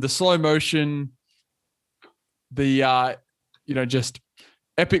 And the slow motion, the, just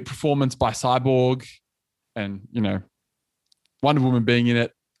epic performance by Cyborg and, Wonder Woman being in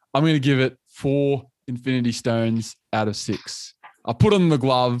it, I'm going to give it 4 Infinity Stones out of 6. I put on the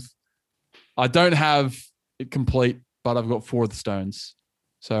glove. I don't have it complete, but I've got 4 of the stones.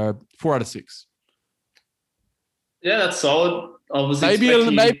 So 4 out of 6. Yeah, that's solid. I was maybe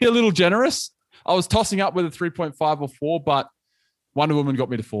a little generous. I was tossing up with a 3.5 or 4, but Wonder Woman got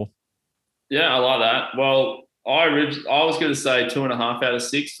me to 4. Yeah, I like that. Well, I was going to say 2.5 out of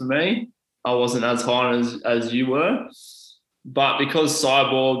 6 for me. I wasn't as high as you were. But because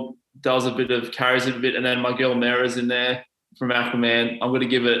Cyborg carries it a bit, and then my girl Mera's in there from Aquaman, I'm going to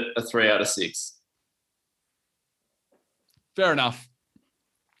give it a 3 out of 6. Fair enough.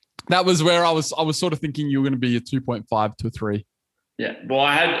 That was where I was sort of thinking you were going to be a 2.5 to a 3. Yeah.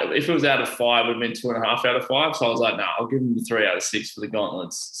 Well, if it was out of 5, it would have been 2.5 out of 5. So I was like, no, I'll give him the 3 out of 6 for the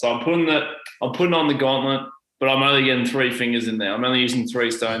gauntlets. So I'm putting on the gauntlet, but I'm only getting 3 fingers in there. I'm only using 3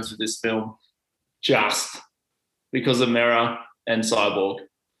 stones for this film just because of Mera and Cyborg.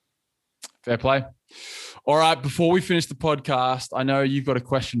 Fair play. All right. Before we finish the podcast, I know you've got a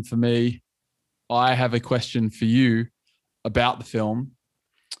question for me. I have a question for you about the film.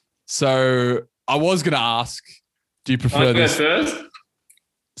 So I was going to ask, do you prefer this? Can I go first?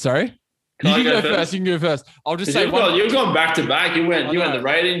 Sorry? You can go first. You can go first. I'll just say you've gone back to back. You went the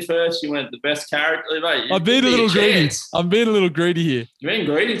rating first. You went the best character. Mate, I'm being a little greedy. I'm being a little greedy here. You're being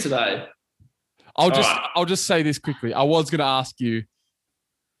greedy today. I'll just say this quickly. I was going to ask you,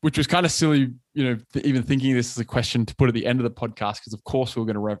 which was kind of silly, even thinking this is a question to put at the end of the podcast, because of course we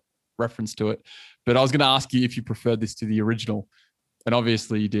were going to reference to it. But I was going to ask you if you preferred this to the original, and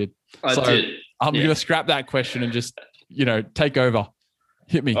obviously you did. I did. I'm going to scrap that question and just, take over.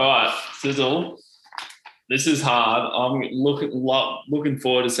 Hit me. All right, Sizzle. This is hard. I'm looking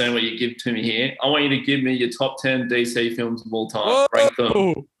forward to seeing what you give to me here. I want you to give me your top 10 DC films of all time. Rank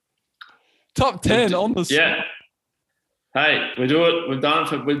them. Top 10 on the yeah. Hey, we do it. We've done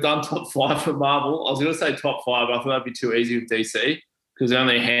top 5 for Marvel. I was going to say top 5, but I thought that'd be too easy with DC because there's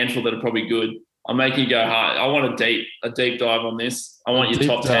only a handful that are probably good. I'm making you go hard. I want a deep dive on this. I want your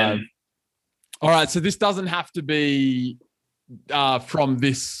top 10. All right. So this doesn't have to be from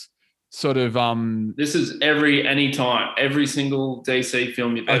this sort of This is every single DC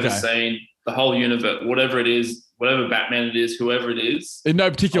film you've ever seen, the whole universe, whatever it is, whatever Batman it is, whoever it is. In no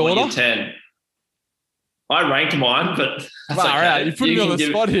particular order? 10. I ranked mine, but wow, okay. Right. You put me on the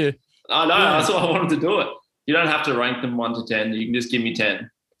spot here. I know, that's why I wanted to do it. You don't have to rank them 1 to 10. You can just give me 10.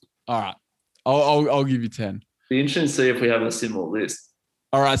 All right. I'll give you 10. Be interesting to see if we have a similar list.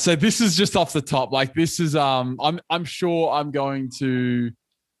 All right. So this is just off the top. Like this is I'm sure I'm going to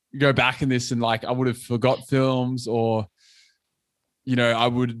go back in this and like I would have forgot films or I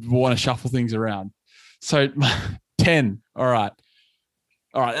would want to shuffle things around. So 10. All right.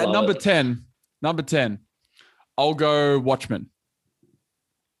 At number 10, I'll go Watchmen.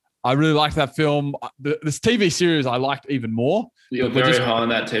 I really liked that film. This TV series I liked even more. You're very high on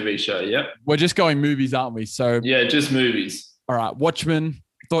that TV show, yep. We're just going movies, aren't we? So yeah, just movies. All right, Watchmen.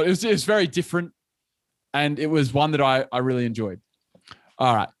 Thought it was very different, and it was one that I really enjoyed.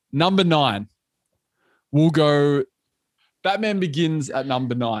 All right, number 9. We'll go Batman Begins at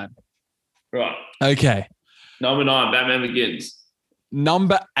number 9. Right. Okay. Number 9, Batman Begins.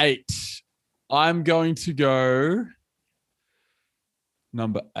 Number 8. I'm going to go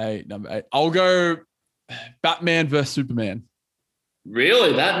number 8. I'll go Batman vs Superman.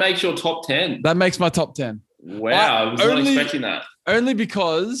 Really? That makes your top 10? That makes my top 10. Wow, I was not expecting that. Only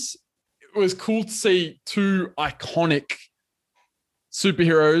because it was cool to see 2 iconic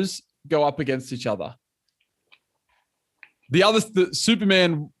superheroes go up against each other. The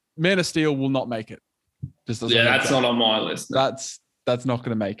Superman, Man of Steel will not make it. That's not on my list. No. That's not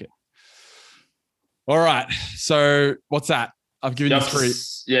going to make it. All right. So what's that? I've given you 3.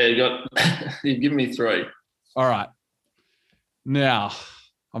 Yeah, you've given me 3. All right. Now,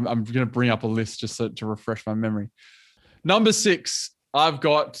 I'm going to bring up a list just to refresh my memory. Number 6, I've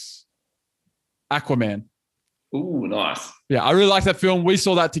got Aquaman. Ooh, nice. Yeah, I really like that film. We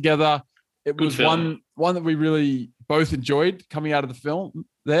saw that together. It Good was film. one that we really both enjoyed coming out of the film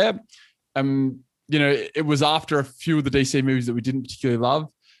there. It was after a few of the DC movies that we didn't particularly love.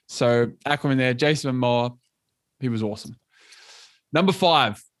 So Aquaman there, Jason Momoa, he was awesome. Number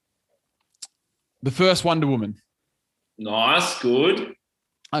 5, the first Wonder Woman. Nice, good.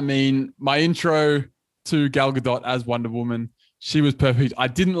 I mean, my intro to Gal Gadot as Wonder Woman, she was perfect. I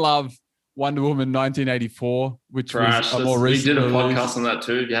didn't love Wonder Woman 1984, which was a more recent. We did a podcast on that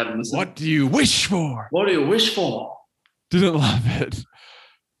too. If you haven't listened. What do you wish for? What do you wish for? Didn't love it,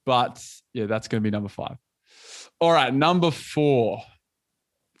 but yeah, that's going to be number 5. All right, number 4.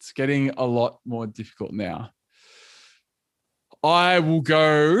 It's getting a lot more difficult now. I will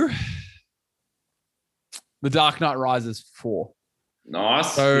go The Dark Knight Rises 4.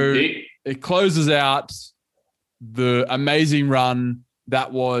 Nice. So it closes out the amazing run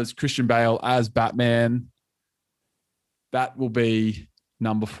that was Christian Bale as Batman. That will be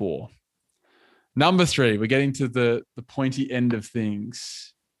number 4. Number 3, we're getting to the pointy end of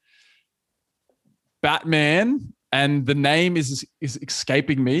things. Batman, and the name is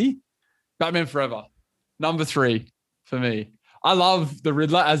escaping me. Batman Forever. Number 3 for me. I love the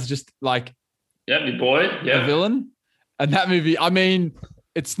Riddler as just like your boy. Yeah. A villain. And that movie, I mean,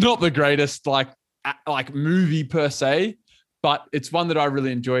 it's not the greatest like movie per se, but it's one that I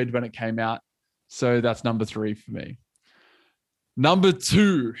really enjoyed when it came out. So that's number 3 for me. Number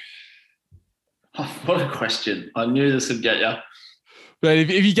 2. Oh, what a question. I knew this would get you. But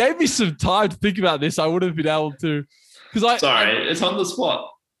if you gave me some time to think about this, I would have been able to. It's on the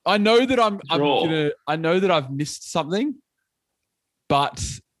spot. I know that I know that I've missed something, but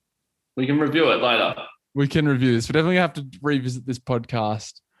we can review it later. We can review this, but definitely have to revisit this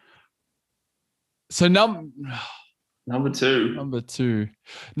podcast. So number 2. Number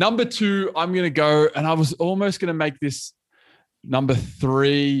 2, I'm going to go, and I was almost going to make this number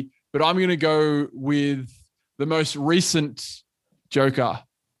 3, but I'm going to go with the most recent Joker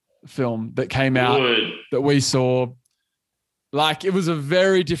film that came out that we saw. Like, it was a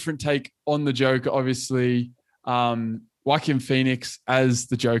very different take on the Joker, obviously. Joaquin Phoenix as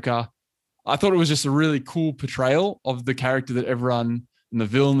the Joker. I thought it was just a really cool portrayal of the character that everyone and the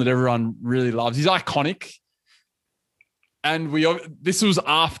villain that everyone really loves. He's iconic. And this was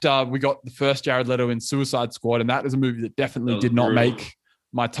after we got the first Jared Leto in Suicide Squad, and that is a movie that definitely did not make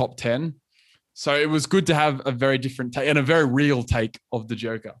my top 10. So it was good to have a very different take and a very real take of the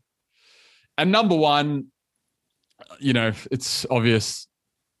Joker. And number 1, it's obvious,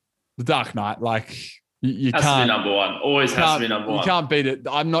 The Dark Knight. Like, you can't. Has to be number 1. Always has to be number 1. You can't beat it.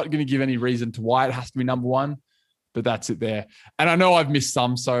 I'm not going to give any reason to why it has to be number 1, but that's it there. And I know I've missed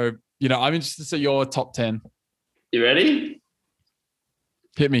some, so, I'm interested to see your top 10. You ready?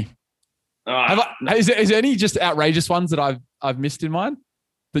 Hit me. All right. Is there any just outrageous ones that I've missed in mine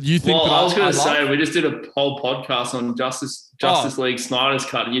that you think? Well, that I was going to say, love? we just did a whole podcast on Justice League Snyder's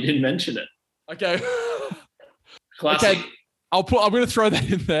Cut, and you didn't mention it. Okay. Classic. Okay. I'm going to throw that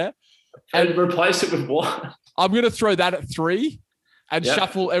in there. And replace it with what? I'm going to throw that at 3 and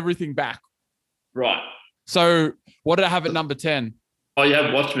shuffle everything back. Right. So what did I have at number 10? Oh, you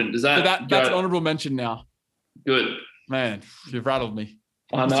have Watchmen. Does that that's an honorable mention now. Good. Man, you've rattled me.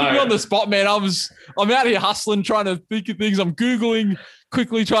 I know. Put me on the spot, man. I'm out here hustling, trying to think of things. I'm Googling,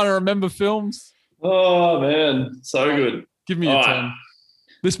 quickly trying to remember films. Oh, man. So good. Give me a 10.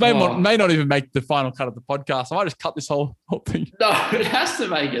 This may not even make the final cut of the podcast. I might just cut this whole thing. No, it has to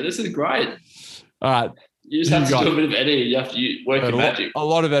make it. This is great. All right. You just have to do a bit of editing. You have to work your magic. A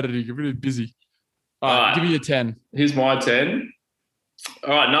lot of editing. You're really busy. All right. Give me a 10. Here's my 10.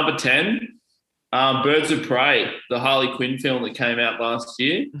 All right. Number 10. Birds of Prey, the Harley Quinn film that came out last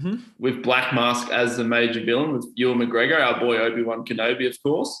year with Black Mask as the major villain with Ewan McGregor, our boy Obi-Wan Kenobi, of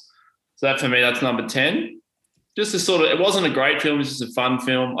course. So that for me, that's number 10. Just it wasn't a great film. It's just a fun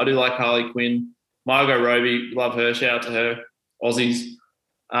film. I do like Harley Quinn. Margot Robbie, love her. Shout out to her. Aussies.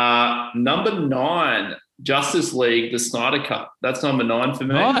 Number 9, Justice League, the Snyder Cut. That's number 9 for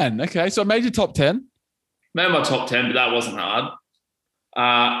me. 9. Okay. So I made your top 10. Made my top 10, but that wasn't hard.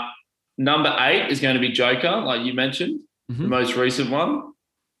 Number 8 is going to be Joker, like you mentioned, the most recent one.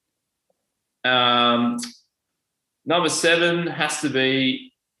 Number 7 has to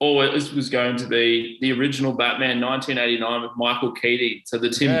be, this was going to be the original Batman 1989 with Michael Keaton, so the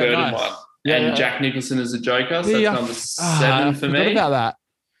Tim Burton one, and Jack Nicholson as the Joker. So that's number 7 for me. I forgot about that.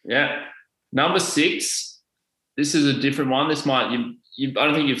 Yeah. Number 6, this is a different one. This might, I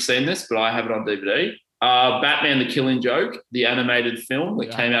don't think you've seen this, but I have it on DVD. Batman the Killing Joke, the animated film that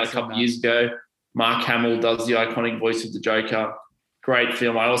came out a couple of years ago. Mark Hamill does the iconic voice of the Joker. Great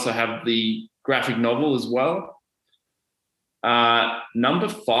film. I also have the graphic novel as well. Number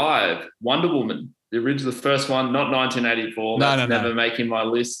 5, Wonder Woman, the original, the first one, not 1984. That's never making my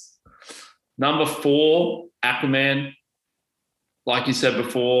list. Number 4, Aquaman. Like you said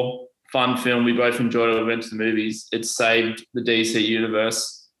before, fun film. We both enjoyed it. We went to the movies. It saved the DC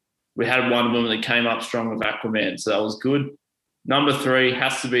universe. We had Wonder Woman that came up strong with Aquaman, so that was good. Number 3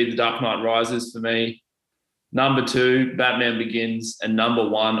 has to be The Dark Knight Rises for me. Number 2, Batman Begins. And number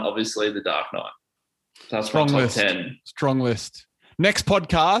 1, obviously, The Dark Knight. That's strong my top 10. Strong list. Next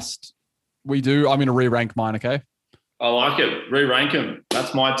podcast I'm going to re-rank mine, okay? I like it. Re-rank them.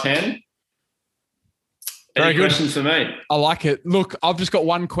 That's my 10. Any questions for me? I like it. Look, I've just got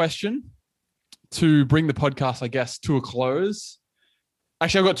one question to bring the podcast, I guess, to a close.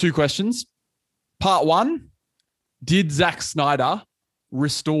 Actually, I've got 2 questions. Part 1, did Zack Snyder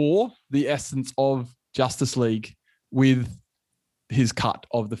restore the essence of Justice League with his cut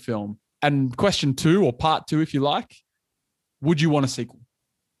of the film? And question 2, or part 2, if you like, would you want a sequel?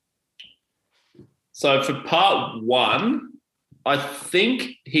 So for part 1, I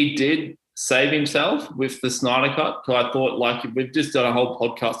think he did save himself with the Snyder Cut, because I thought, we've just done a whole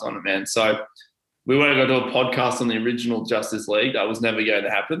podcast on it, man. So we want to go do a podcast on the original Justice League. That was never going to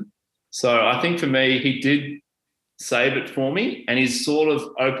happen. So I think for me, he did save it for me, and he's sort of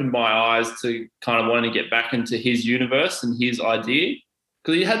opened my eyes to kind of wanting to get back into his universe and his idea,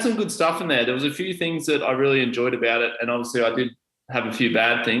 because he had some good stuff in there. There was a few things that I really enjoyed about it, and obviously I did have a few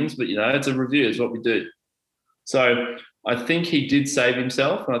bad things, but, it's a review. It's what we do. So I think he did save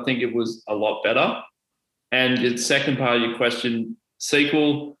himself, and I think it was a lot better. And the second part of your question,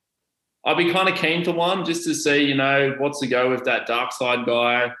 sequel, I'd be kind of keen for one just to see, what's the go with that Darkseid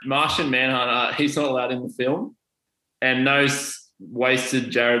guy. Martian Manhunter, he's not allowed in the film. And no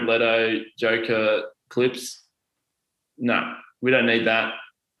wasted Jared Leto Joker clips. No, we don't need that.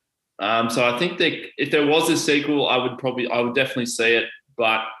 So I think that if there was a sequel, I would definitely see it,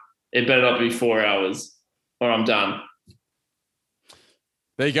 but it better not be 4 hours or I'm done.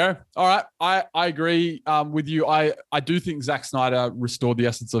 There you go. All right. I agree with you. I do think Zack Snyder restored the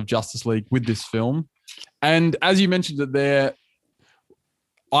essence of Justice League with this film. And as you mentioned it there,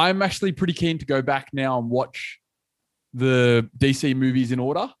 I'm actually pretty keen to go back now and watch the DC movies in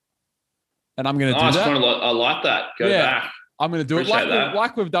order. And I'm going to do that. I like that. Go back. I'm going to do it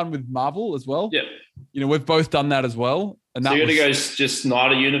like we've done with Marvel as well. Yeah. We've both done that as well. And so you're going to go just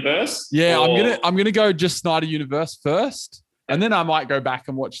Snyder Universe? Yeah, I'm going to go just Snyder Universe first. And then I might go back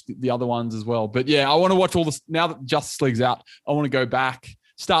and watch the other ones as well. But yeah, I want to watch all this. Now that Justice League's out, I want to go back,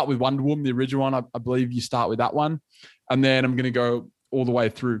 start with Wonder Woman, the original one. I believe you start with that one. And then I'm going to go all the way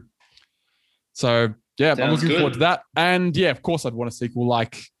through. So yeah, I'm looking forward to that. And yeah, of course I'd want a sequel.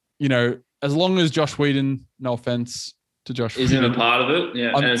 As long as Josh Whedon, no offense, to Josh isn't Whedon. a part of it.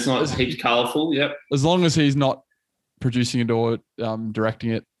 Yeah, and it's not heaps colourful. Yep. As long as he's not producing it or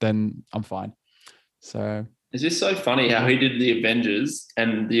directing it, then I'm fine. So it's just so funny how he did the Avengers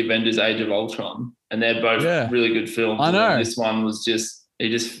and the Avengers Age of Ultron, and they're both really good films. I know. This one was just I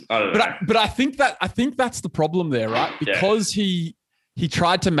don't know. But I think that's the problem there, right? Because he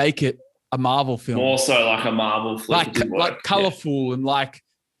tried to make it a Marvel film, more so like a Marvel flick, like colorful and like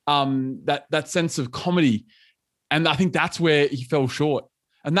that sense of comedy, and I think that's where he fell short,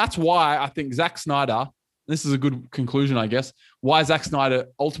 and that's why I think Zack Snyder. This is a good conclusion, I guess. Why Zack Snyder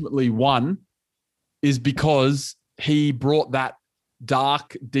ultimately won is because he brought that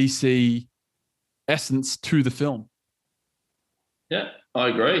dark DC essence to the film. Yeah, I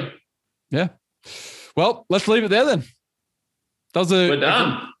agree. Yeah. Well, let's leave it there then. We're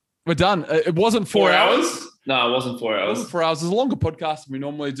done. We're done. It wasn't 4 hours. No, it wasn't 4 hours. It wasn't 4 hours. It's a longer podcast than we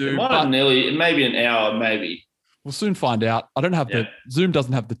normally do. It might have maybe an hour, maybe. We'll soon find out. I don't have Zoom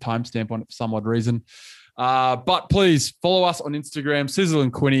doesn't have the timestamp on it for some odd reason. But please follow us on Instagram, Sizzle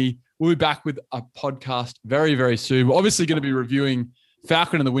and Quinny. We'll be back with a podcast very, very soon. We're obviously going to be reviewing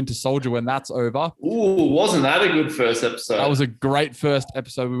Falcon and the Winter Soldier when that's over. Ooh, wasn't that a good first episode? That was a great first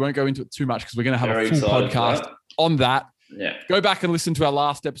episode. We won't go into it too much because we're going to have a full podcast on that. Yeah. Go back and listen to our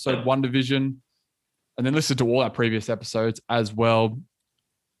last episode, WandaVision, and then listen to all our previous episodes as well.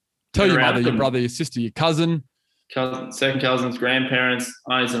 Tell your mother, your brother, your sister, your cousin, second cousins, grandparents,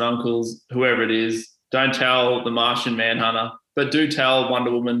 aunts and uncles, whoever it is. Don't tell the Martian Manhunter, but do tell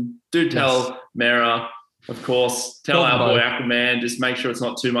Wonder Woman. Do tell Mera, of course. Tell our boy Aquaman. Just make sure it's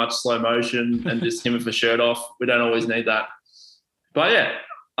not too much slow motion and just him with a shirt off. We don't always need that. But yeah,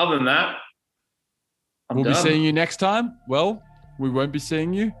 other than that, we'll be seeing you next time. Well, we won't be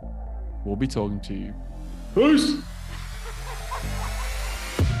seeing you. We'll be talking to you. Peace.